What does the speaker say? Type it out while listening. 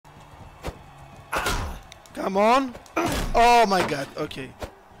Come on. Oh my god, okay.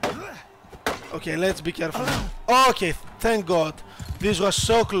 Okay, let's be careful. Okay, thank god. This was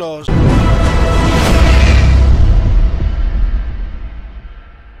so close.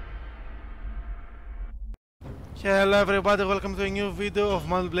 Hello everybody, welcome to a new video of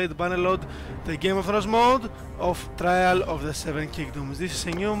Mount And Blade Bannerlord, the Game of Thrones mode of Trial of the Seven Kingdoms. This is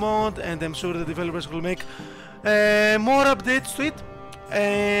a new mode and I'm sure the developers will make more updates to it.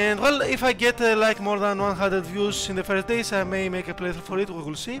 And well, if I get like more than 100 views in the first days, I may make a playthrough for it, we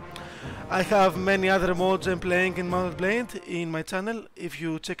will see. I have many other modes I'm playing in Mount And Blade in my channel, if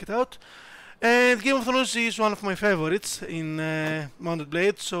you check it out. And Game of Thrones is one of my favorites in Mount And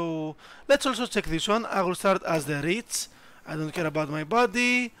Blade, so let's also check this one. I will start as the Rich. I don't care about my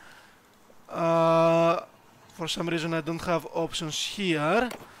body. For some reason I don't have options here,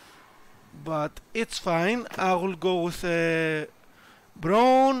 but it's fine. I will go with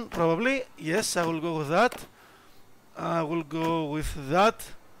Brawn, probably. Yes, I will go with that. I will go with that.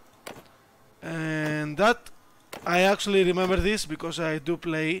 And that. I actually remember this because I do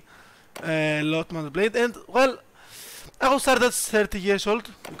play a lot Mount And Blade, and well, I will start at 30 years old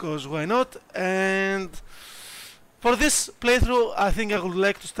because why not? And for this playthrough, I think I would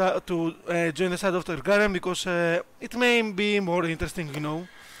like to start to join the side of Targaryen because it may be more interesting, you know.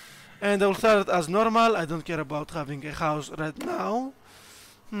 And I will start as normal. I don't care about having a house right now.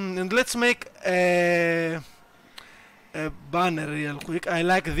 And let's make a banner real quick. I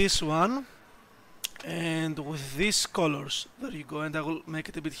like this one. And with these colors, there you go, and I will make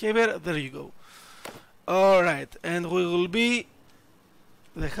it a bit heavier, there you go. Alright, and we will be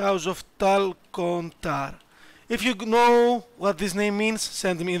the House of Talcontar. If you know what this name means,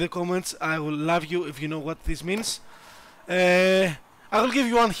 send me in the comments. I will love you if you know what this means. I will give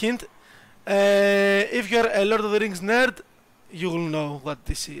you one hint. If you're a Lord of the Rings nerd, you will know what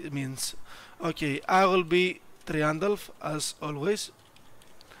this means. Okay, I will be Triandalf as always.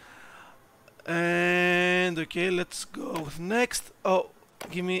 And okay, let's go with next. Oh,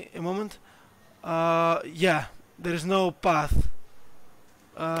 give me a moment. Yeah, there is no path.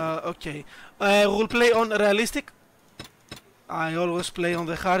 Okay, we'll play on realistic. I always play on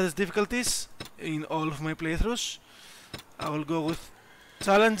the hardest difficulties in all of my playthroughs. I will go with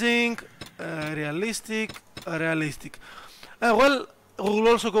challenging, realistic, realistic. Well, we will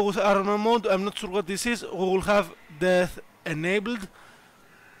also go with armor mode. I'm not sure what this is. We will have death enabled.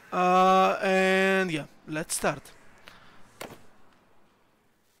 And yeah, let's start.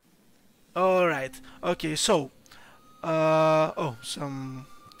 Alright, okay, so oh, some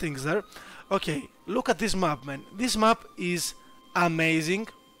things there. Okay, look at this map, man. This map is amazing.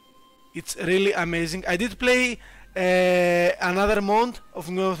 It's really amazing. I did play another mode of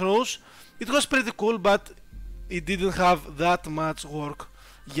Game of Thrones. It was pretty cool, but it didn't have that much work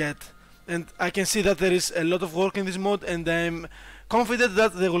yet. And I can see that there is a lot of work in this mode, and I'm confident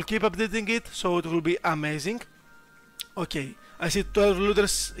that they will keep updating it, so it will be amazing. Okay, I see 12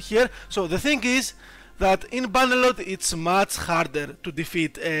 looters here. So the thing is that in Bannerlord it's much harder to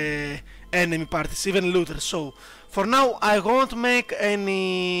defeat enemy parties, even looters. So for now I won't make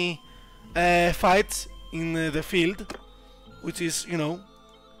any fights in the field, which is, you know,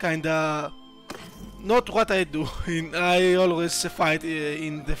 kinda not what I do. I always fight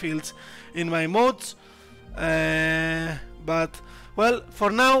in the fields in my mods, but well, for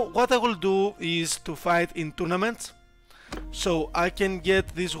now what I will do is to fight in tournaments, so I can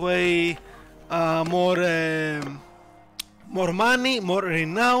get this way more money, more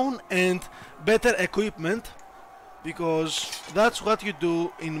renown, and better equipment, because that's what you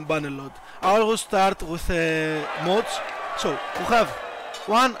do in Bannerlord. I always start with mods. So we have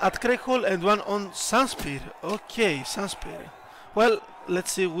one at Craighall and one on Sunspear. Okay, Sunspear. Well,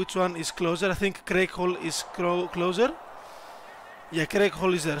 let's see which one is closer. I think Craighall is closer. Yeah,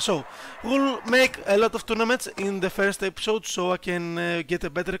 Craighall is there. So we'll make a lot of tournaments in the first episode, so I can get a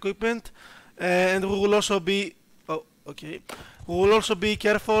better equipment, and we will also be we will also be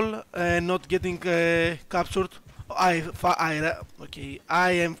careful not getting captured. Okay,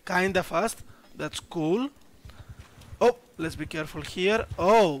 I am kinda fast. That's cool. Oh, let's be careful here.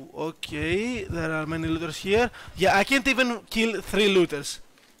 Oh, okay, there are many looters here. Yeah, I can't even kill 3 looters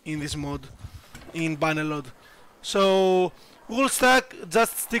in this mod in Bannerlord. So we'll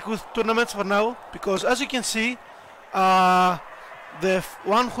just stick with tournaments for now, because as you can see, the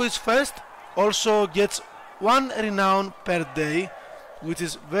one who is first also gets 1 renown per day, which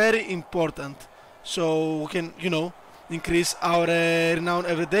is very important. So we can, you know, increase our renown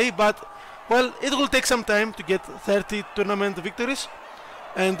every day, but well, it will take some time to get 30 tournament victories,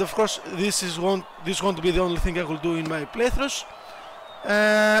 and of course this won't be the only thing I will do in my playthroughs.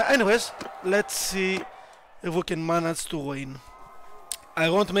 Anyways, let's see if we can manage to win. I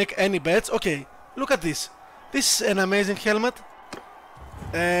won't make any bets. Okay, look at this. This is an amazing helmet,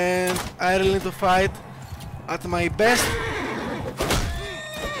 and I really need to fight at my best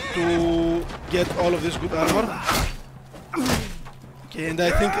to get all of this good armor. Okay, and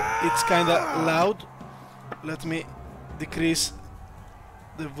I think it's kinda loud. Let me decrease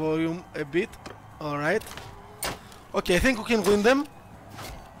the volume a bit. Alright. Okay, I think we can win them.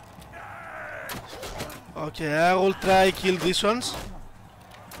 Okay, I will try kill these ones.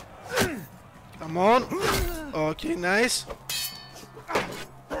 Come on. Okay, nice.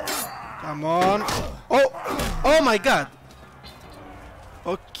 Come on. Oh my god.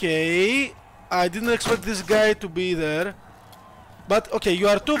 Okay, I didn't expect this guy to be there. But okay, you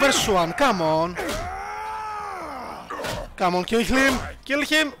are 2 versus 1. Come on. Come on, kill him. Kill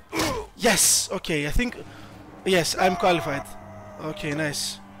him. Yes. Okay, I think. Yes, I'm qualified. Okay,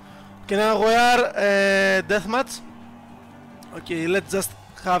 nice. Okay, now we are deathmatch. Okay, let's just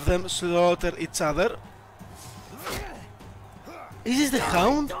have them slaughter each other. Is this the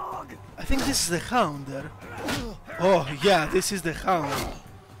hound? I think this is the hound there. Oh yeah, this is the hound.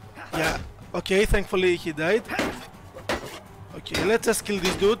 Yeah. Okay, thankfully he died. Okay, let's just kill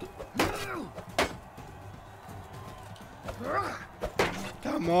this dude.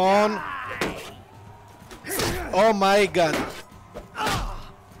 Come on. Oh my god.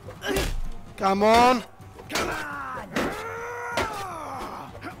 Come on.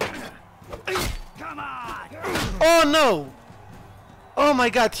 Oh no. Oh my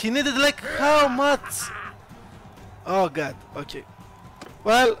god, he needed like how much? Oh god, okay.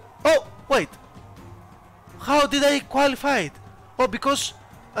 Well, oh wait. How did I qualify? Oh, because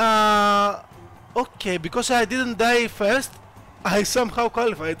okay, because I didn't die first, I somehow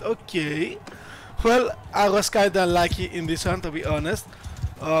qualified. Okay. Well, I was kinda unlucky in this one, to be honest.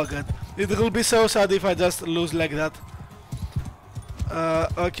 Oh god, it will be so sad if I just lose like that.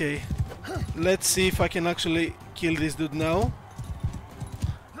 Okay, let's see if I can actually kill this dude now.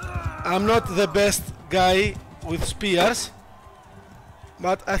 I'm not the best guy with spears,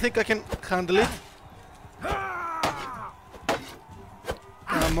 but I think I can handle it.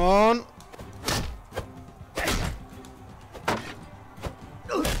 Come on.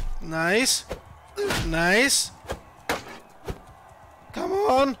 Nice. Nice. Come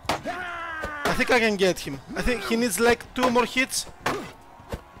on. I think I can get him. I think he needs like 2 more hits.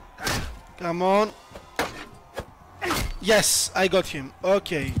 Come on. Yes, I got him.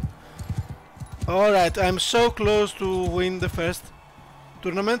 Okay. Alright, I'm so close to win the first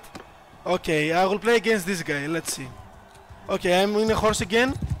tournament. Okay, I will play against this guy. Let's see. Okay, I'm in a horse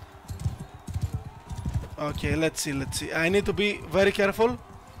again. Okay, let's see, let's see. I need to be very careful.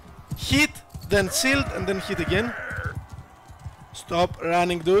 Hit, then shield, and then hit again. Stop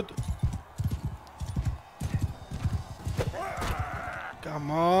running, dude.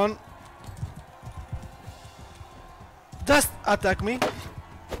 Come on. Just attack me.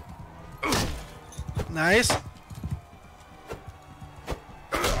 Nice.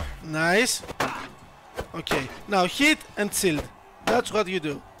 Nice. Okay, now hit and shield. That's what you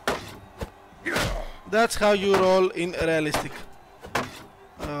do. That's how you roll in realistic.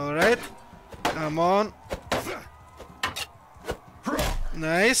 Alright. Come on.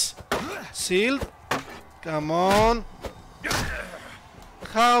 Nice. Shield. Come on.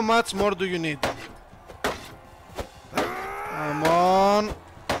 How much more do you need? Come on.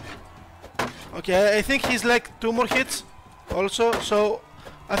 Okay, I think he's like 2 more hits also, so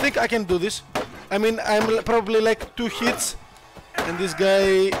I think I can do this. I mean, I'm probably like 2 hits and this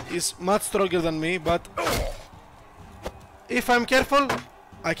guy is much stronger than me, but if I'm careful,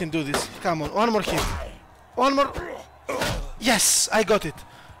 I can do this. Come on, 1 more hit. 1 more. Yes, I got it.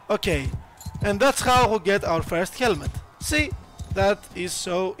 Okay, and that's how we get our first helmet. See, that is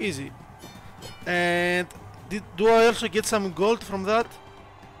so easy. And do I also get some gold from that?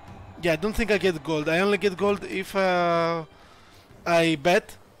 Yeah, I don't think I get gold. I only get gold if I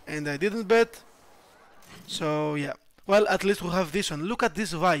bet, and I didn't bet. So yeah. Well, at least we have this one. Look at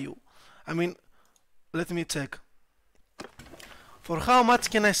this value. I mean, let me check. For how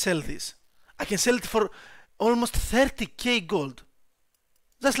much can I sell this? I can sell it for almost 30k gold.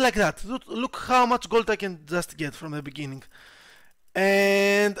 Just like that. Look how much gold I can just get from the beginning.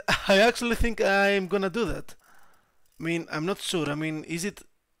 And I actually think I'm gonna do that. I mean, I'm not sure. I mean, is it...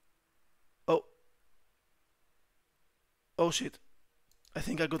 Oh shit. I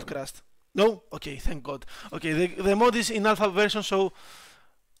think I got crashed. No? Okay, thank god. Okay, the mod is in alpha version, so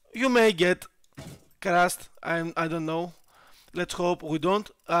you may get crashed. I don't know. Let's hope we don't.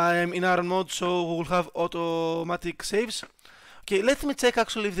 I'm in Iron mode, so we will have automatic saves. Okay, let me check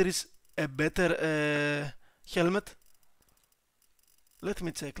actually if there is a better helmet. Let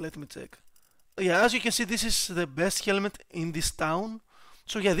me check. Yeah, as you can see, this is the best helmet in this town.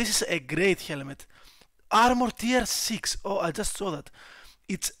 So yeah, this is a great helmet. Armor tier 6. Oh, I just saw that.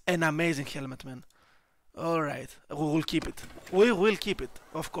 It's an amazing helmet, man. Alright, we will keep it. We will keep it,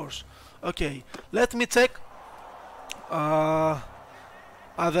 of course. Okay, let me check. Where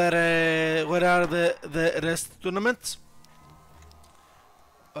are the rest tournaments?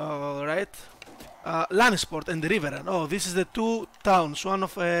 Alright. Lannisport and Riverrun. Oh, this is the two towns, one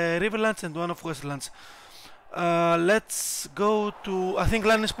of Riverlands and one of Westlands. Let's go to... I think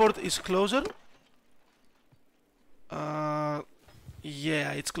Lannisport is closer.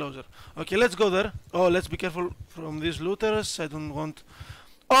 Yeah, it's closer. Okay, let's go there. Oh, let's be careful from these looters. I don't want...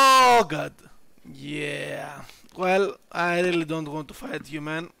 Oh, God. Yeah. Well, I really don't want to fight you,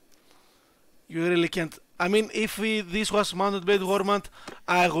 man. You really can't... I mean, if this was Mount And Blade Bannerlord,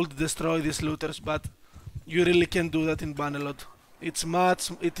 I would destroy these looters, but you really can't do that in Bannerlord. It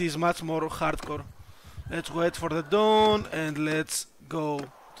is much more hardcore. Let's wait for the dawn and let's go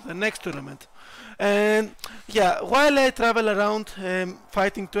to the next tournament. And yeah, while I travel around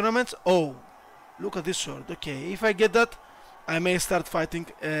fighting tournaments, oh, look at this sword. Okay, if I get that, I may start fighting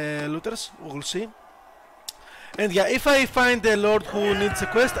looters. We'll see. And yeah, if I find a lord who needs a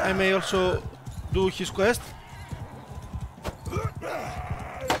quest, I may also do his quest.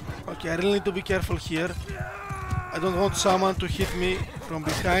 Okay, I really need to be careful here. I don't want someone to hit me from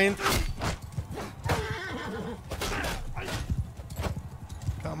behind.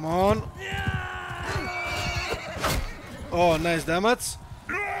 Come on. Oh, nice damage.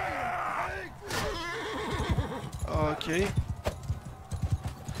 Okay.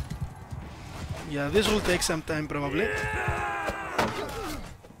 Yeah, this will take some time probably.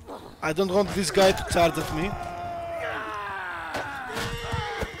 I don't want this guy to charge at me.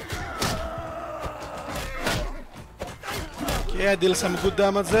 Okay, I deal some good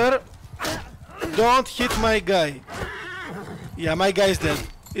damage there. Don't hit my guy. Yeah, my guy is dead.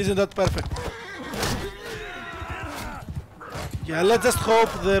 Isn't that perfect? Yeah, let's just hope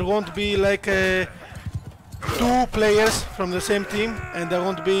there won't be like two players from the same team and there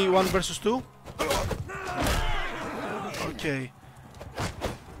won't be 1 versus 2. Okay.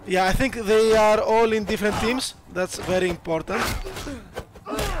 Yeah, I think they are all in different teams. That's very important.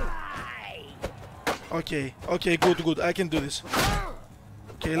 Okay, okay, good. I can do this.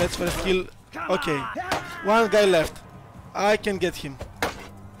 Okay, let's first kill. Okay, one guy left. I can get him.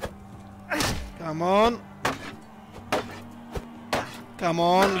 Come on. Come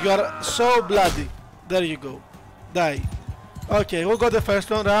on, you are so bloody. There you go. Die. Okay, we got the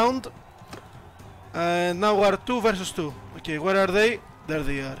first one round. And now we are 2 versus 2. Okay, where are they? There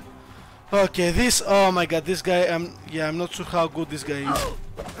they are. Okay, this... Oh my god, this guy... yeah, I'm not sure how good this guy is.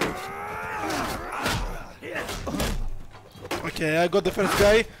 Okay, I got the first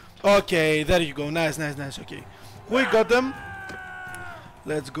guy. Okay, there you go. Nice. Okay, we got them.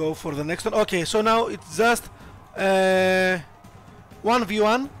 Let's go for the next one. Okay, so now it's just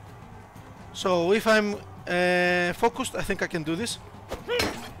 1v1. So if I'm focused, I think I can do this.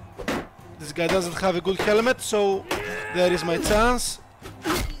 This guy doesn't have a good helmet, so there is my chance.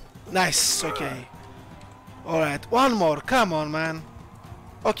 Nice, okay. Alright, one more. Come on, man.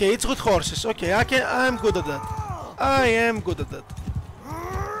 Okay, it's with horses. Okay, I'm good at that. I am good at that.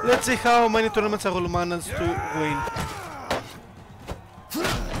 Let's see how many tournaments I will manage to win.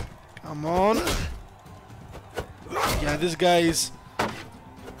 Come on. Yeah, this guy is...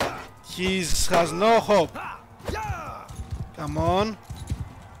 he has no hope. Come on.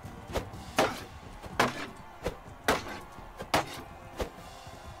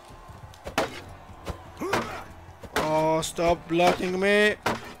 Oh, stop blocking me.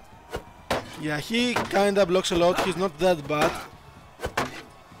 Yeah, he kinda blocks a lot. He's not that bad.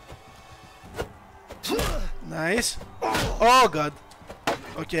 Nice. Oh god.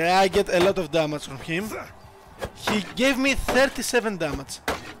 Okay, I get a lot of damage from him. He gave me 37 damage.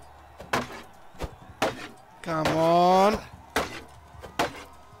 Come on.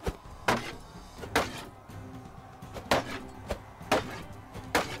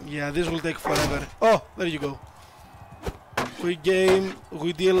 Yeah, this will take forever. Oh, there you go. We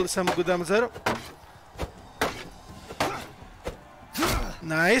deal some good damage there.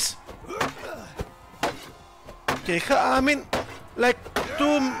 Nice. Okay, I mean, like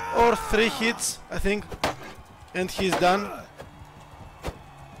 2 or 3 hits, I think, and he's done.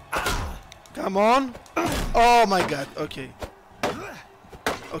 Come on. Oh my god, okay.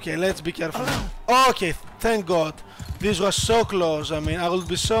 Okay, let's be careful. Okay, thank god. This was so close. I mean, I would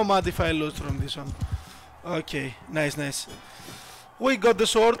be so mad if I lose from this one. Okay, nice. We got the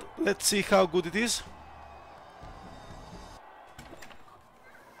sword. Let's see how good it is.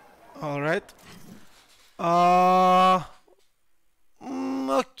 Alright.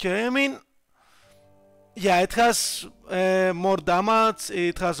 Okay, I mean, yeah, it has more damage,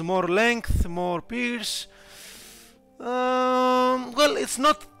 it has more length, more pierce. Well, it's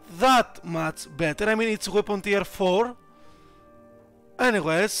not that much better. I mean, it's weapon tier 4.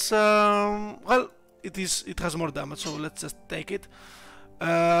 Anyways, well, it has more damage, so let's just take it.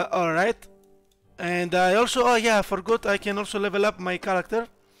 Alright. And I also, oh yeah, I forgot I can also level up my character.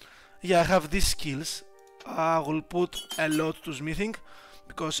 Yeah, I have these skills. I will put a lot to smithing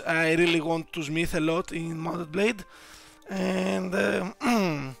because I really want to smith a lot in Mounted Blade. And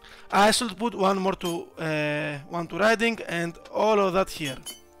I should put one more to riding and all of that here.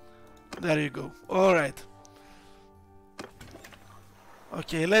 There you go. Alright.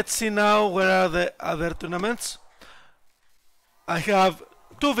 Okay, let's see now where are the other tournaments. I have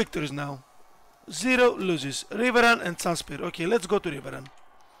 2 victories now. 0 loses. Riveran and Sunspear. Okay, let's go to Riveran.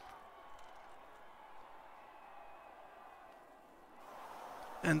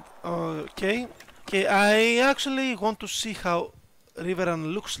 And okay, I actually want to see how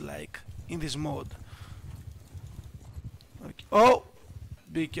Riveran looks like in this mode. Okay. Oh,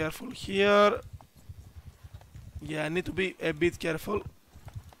 be careful here. Yeah, I need to be a bit careful.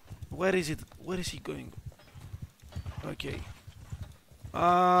 Where is it? Where is he going? Okay.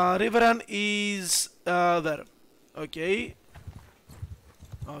 Riveran is there. Okay.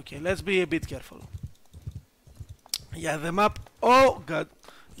 Okay, let's be a bit careful. Yeah, the map. Oh god.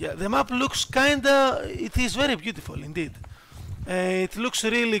 Yeah, the map looks kinda. It is very beautiful indeed. It looks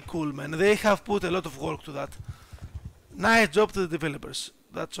really cool, man. They have put a lot of work to that. Nice job to the developers.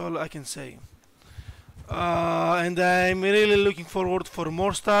 That's all I can say. And I'm really looking forward for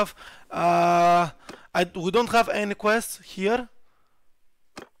more stuff. We don't have any quests here,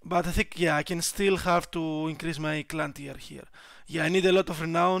 but I think, yeah, I can still have to increase my clan tier here. Yeah, I need a lot of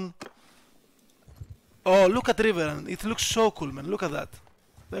renown. Oh, look at Riveran. It looks so cool, man. Look at that.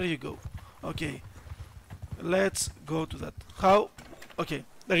 There you go. Okay. Let's go to that. How? Okay,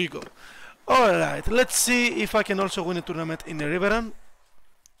 there you go. Alright, let's see if I can also win a tournament in Riveran.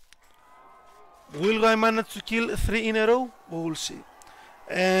 Will I manage to kill 3 in a row? We will see.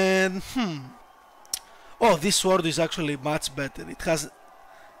 And, oh, this sword is actually much better. It has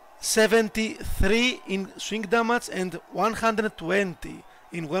 73 in swing damage and 120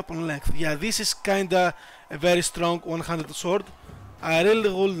 in weapon length. Yeah, this is kinda a very strong 100 sword. I really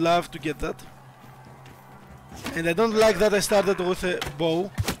would love to get that. And I don't like that I started with a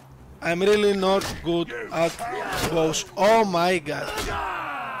bow. I'm really not good at bows. Oh my god.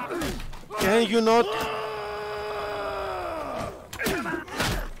 Can you not?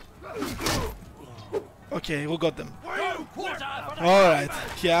 Okay, we got them. Alright.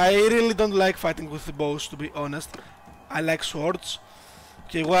 Yeah, I really don't like fighting with the bows, to be honest. I like swords.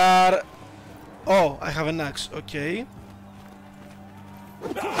 Okay, where? Oh, I have an axe. Okay.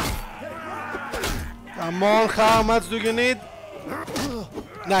 Come on, how much do you need?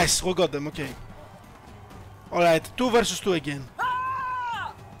 Nice, we got them, okay. Alright, 2 versus 2 again.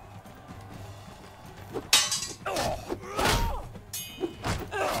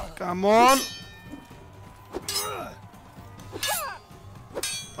 Come on.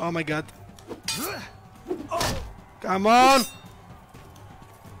 Oh my god. Come on.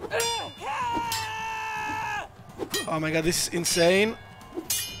 Oh my god, this is insane.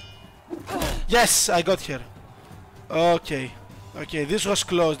 Yes, I got here. Okay. Okay, this was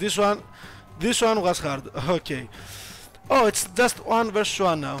close. This one was hard. Okay. Oh, it's just 1 versus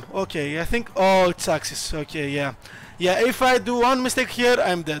 1 now. Okay, I think. Oh, it's axis. Okay, yeah. Yeah, if I do one mistake here,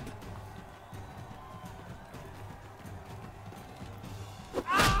 I'm dead.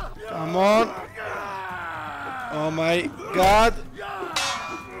 Come on. Oh my god.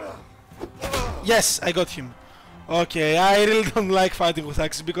 Yes, I got him. Okay, I really don't like fighting with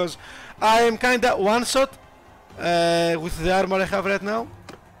axes because I am kinda one-shot with the armor I have right now.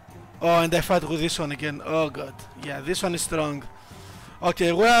 Oh, and I fight with this one again. Oh god. Yeah, this one is strong.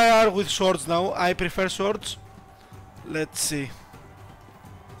 Okay, where I are with swords now. I prefer swords. Let's see.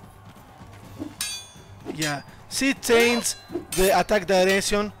 Yeah. See, change the attack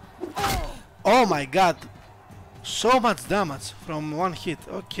direction. Oh my god. So much damage from one hit.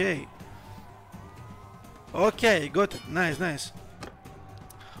 Okay. Okay, got it. Nice, nice.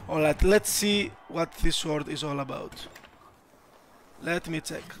 Alright, let's see what this sword is all about. Let me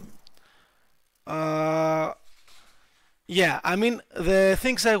check. Yeah, I mean, the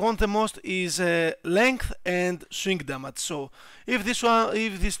things I want the most is length and swing damage. So, if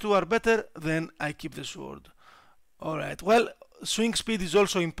these two are better, then I keep the sword. Alright, well, swing speed is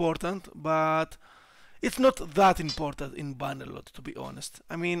also important, but it's not that important in Bannerlord, to be honest.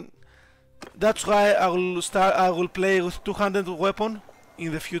 I mean, That's why I will play with two-handed weapon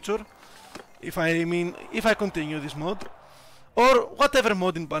in the future. If I continue this mod. Or whatever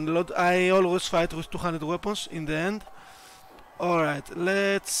mod in Bannerlord, I always fight with two-handed weapons in the end. Alright,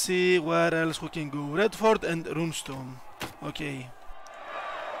 let's see where else we can go. Redford and Runestone. Okay.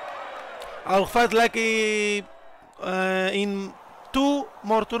 I'll fight like in 2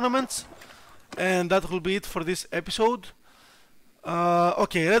 more tournaments, and that will be it for this episode.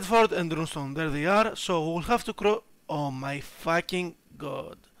 Okay, Redford and Runestone, there they are. So we'll have to cross. Oh my fucking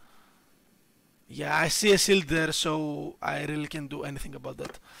god. Yeah, I see a shield there, so I really can't do anything about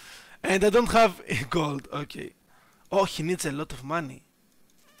that. And I don't have gold, okay. Oh, he needs a lot of money.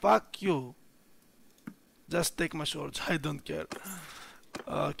 Fuck you. Just take my swords, I don't care.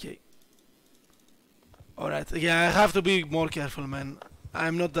 Okay. Alright, yeah, I have to be more careful, man.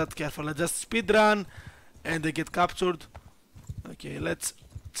 I'm not that careful, I just speedrun and I get captured. Okay, let's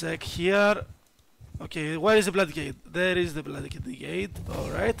check here. Okay, where is the Bloody Gate? There is the Bloody Gate,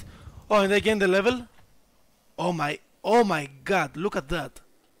 alright. Oh, and again the level. Oh my god, look at that.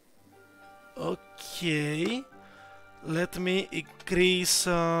 Okay. Let me increase,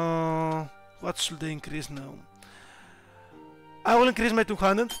 what should I increase now? I will increase my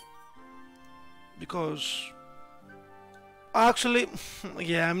 200. Because, actually,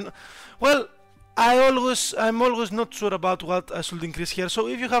 yeah, I'm always not sure about what I should increase here. So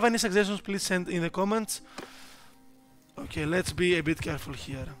if you have any suggestions, please send in the comments. Okay, let's be a bit careful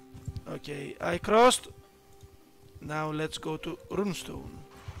here. Okay, I crossed. Now let's go to Runestone.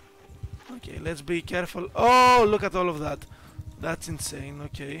 Okay, let's be careful. Oh, look at all of that. That's insane.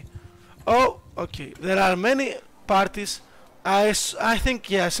 Okay. Oh, okay. There are many parties. I think,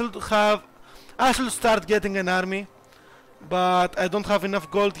 yeah, I should start getting an army, but I don't have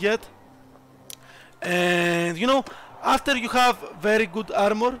enough gold yet. And you know, after you have very good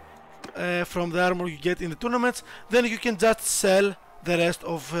armor from the armor you get in the tournaments, then you can just sell the rest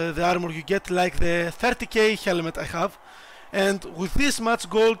of the armor you get, like the 30k helmet I have. And with this much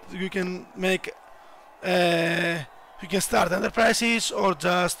gold you can make you can start enterprises, or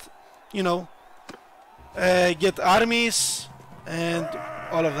just, you know, get armies and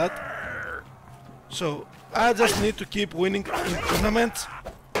all of that. So I just need to keep winning in tournaments.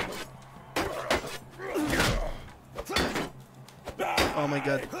 Oh my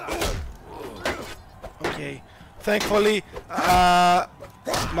god. Okay, thankfully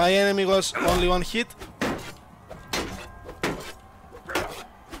my enemy was only one hit.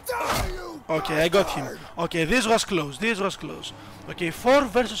 Okay, I got him. Okay, this was close, this was close. Okay, 4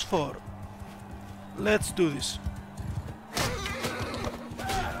 versus 4. Let's do this.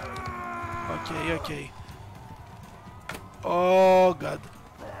 Okay, okay. Oh god.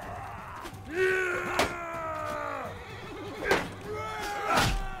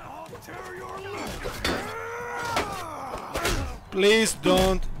 Please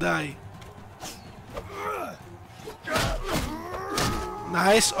don't die.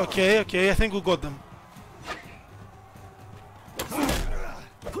 Nice, okay, okay, I think we got them.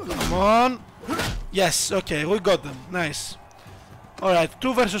 Come on. Yes, okay, we got them. Nice. Alright,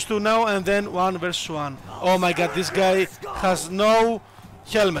 2 versus 2 now, and then 1 versus 1. Oh my god, this guy has no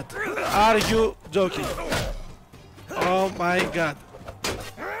helmet. Are you joking? Oh my god.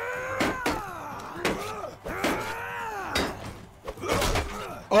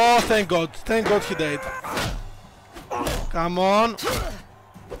 Oh, thank god he died. Come on.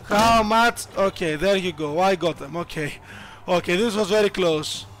 How much? Okay, there you go, I got them, okay. Okay, this was very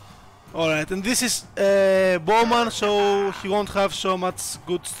close. Alright, and this is Bowman, so he won't have so much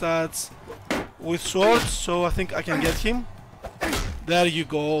good stats with swords, so I think I can get him. There you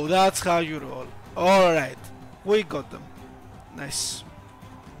go, that's how you roll. Alright, we got them. Nice.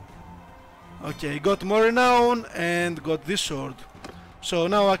 Okay, got more renown and got this sword. So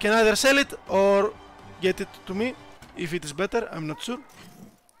now I can either sell it or get it to me, if it is better, I'm not sure.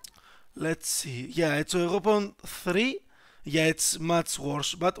 Let's see, yeah, it's a weapon 3. Yeah, it's much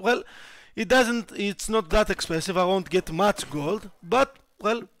worse, but well, it's not that expensive. I won't get much gold, but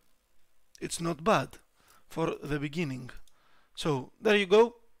well, it's not bad for the beginning. So there you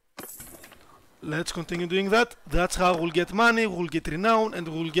go. Let's continue doing that. That's how we'll get money, we'll get renown, and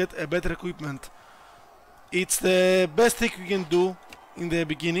we'll get a better equipment. It's the best thing you can do in the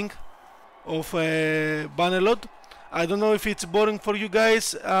beginning of Bannerlord. I don't know if it's boring for you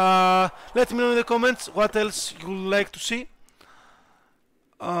guys. Let me know in the comments what else you would like to see.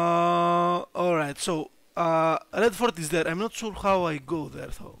 Alright, so Redford is there. I'm not sure how I go there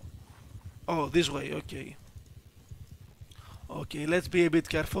though. Oh, this way, okay. Okay, let's be a bit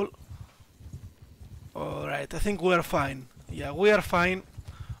careful. Alright, I think we are fine. Yeah, we are fine.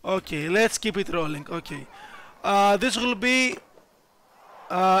 Okay, let's keep it rolling. Okay. This will be...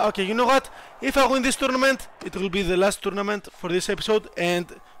 okay, you know what? If I win this tournament, it will be the last tournament for this episode. And,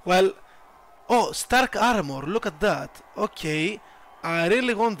 well... Oh, Stark Armor. Look at that. Okay. I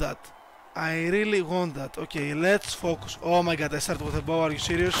really want that. I really want that. Okay, let's focus. Oh my god, I started with a bow. Are you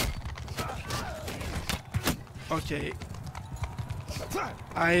serious? Okay.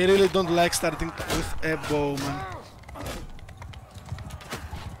 I really don't like starting with a bow, man.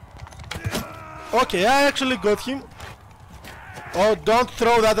 Okay, I actually got him. Oh, don't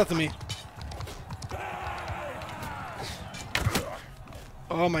throw that at me.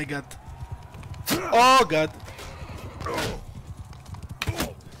 Oh my god. Oh god.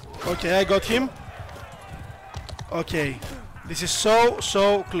 Okay, I got him. Okay. This is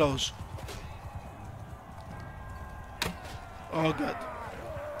so close. Oh god.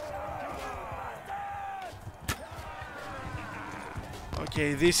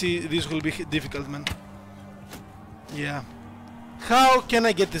 Okay, this will be difficult, man. Yeah. How can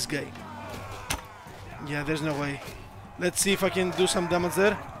I get this guy? Yeah, there's no way. Let's see if I can do some damage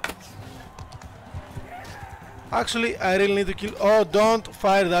there. Actually, I really need to kill... Oh, don't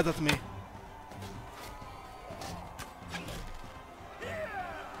fire that at me.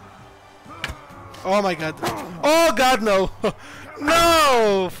 Oh my god. Oh god, no.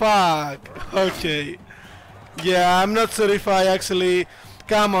 No, fuck. Okay. Yeah, I'm not sure if I actually...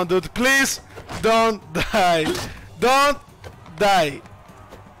 Come on, dude, please don't die. Don't die.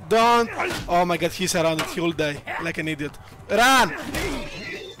 Don't... Oh my god, he's surrounded. He will die like an idiot. Run!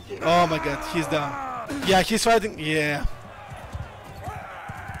 Oh my god, he's down. Yeah, he's fighting. Yeah.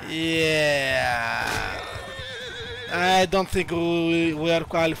 Yeah. I don't think we are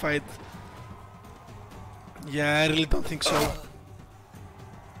qualified. Yeah, I really don't think so.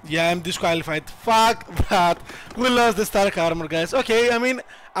 Yeah, I'm disqualified. Fuck that. We lost the Stark Armor, guys. Okay, I mean,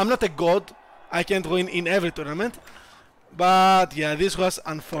 I'm not a god. I can't win in every tournament. But yeah, this was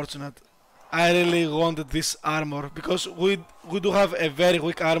unfortunate. I really wanted this armor because we do have a very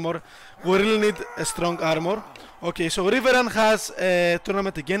weak armor. We really need a strong armor. Okay, so Riveran has a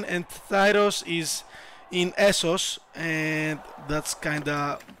tournament again, and Tyros is in Essos, and that's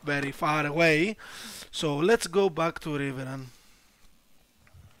kinda very far away. So let's go back to Riveran.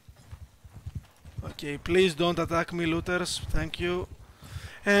 Okay, please don't attack me, looters. Thank you.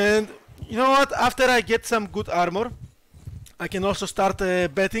 And you know what? After I get some good armor, I can also start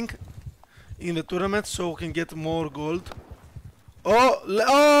betting in the tournament so we can get more gold. Oh,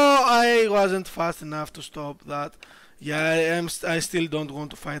 I wasn't fast enough to stop that. Yeah, I still don't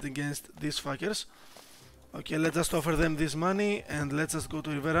want to fight against these fuckers. Okay, let's just offer them this money and let's just go to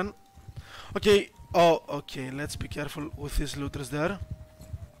Riveran. Okay, oh, okay, let's be careful with these looters there.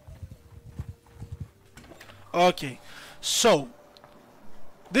 Okay, so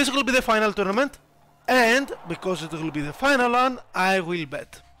this will be the final tournament, and because it will be the final one, I will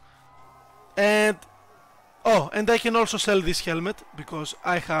bet. And oh, and I can also sell this helmet because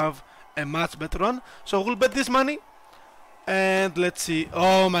I have a much better one. So we'll bet this money, and let's see.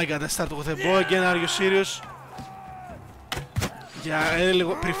 Oh my god, I started with a bow again. Are you serious? Yeah, I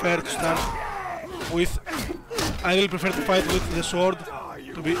really prefer to start with. I really prefer to fight with the sword,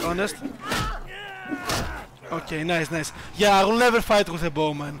 to be honest. Okay, nice, nice. Yeah, I will never fight with a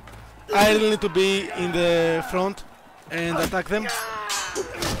bow, man. I really need to be in the front and attack them.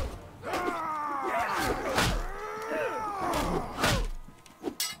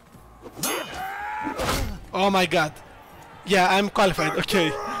 Oh my god. Yeah, I'm qualified.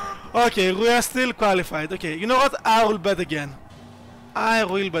 Okay. Okay, we are still qualified. Okay, you know what? I will bet again. I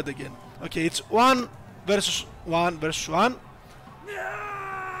will bet again. Okay, it's 1 versus 1 versus 1.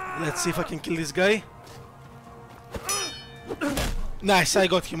 Let's see if I can kill this guy. Nice, I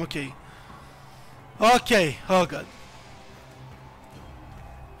got him. Okay. Okay, oh god.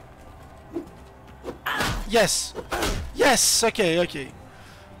 Yes. Yes, okay, okay.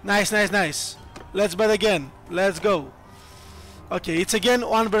 Nice, nice, nice. Let's bet again. Let's go. Okay, it's again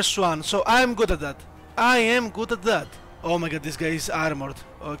 1 versus 1. So I'm good at that. I am good at that. Oh my god, this guy is armored.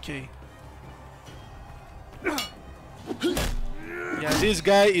 Okay. Yeah, this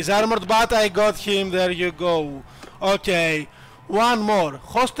guy is armored, but I got him. There you go. Okay. One more.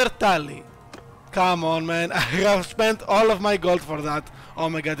 Hoster Tally. Come on, man. I have spent all of my gold for that. Oh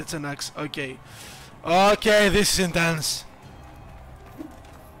my god, it's an axe. Okay. Okay, this is intense.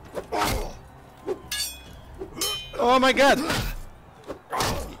 Oh my god.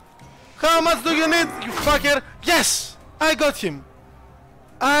 How much do you need, you fucker? Yes! I got him.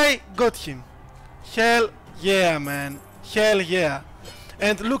 I got him. Hell yeah, man. Hell yeah.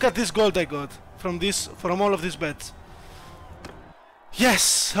 And look at this gold I got from all of these bets.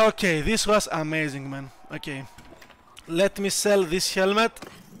 Yes, okay, this was amazing, man. Okay, let me sell this helmet.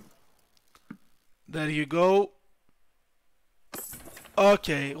 There you go.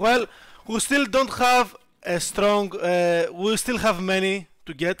 Okay, well, we still don't have a strong, we still have many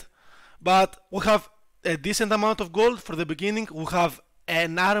to get, but we have a decent amount of gold for the beginning. We have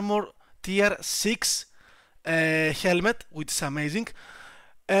an armor tier 6 helmet, which is amazing.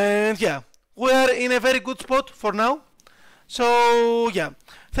 And yeah, we are in a very good spot for now. So yeah,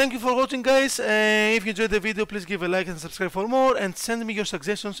 thank you for watching, guys. If you enjoyed the video, please give a like and subscribe for more, and send me your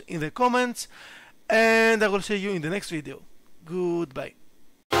suggestions in the comments, and I will see you in the next video. Goodbye.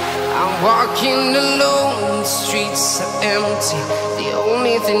 I'm walking alone, the streets are empty. The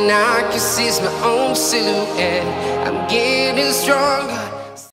only thing I can see is my own silhouette. I'm getting stronger.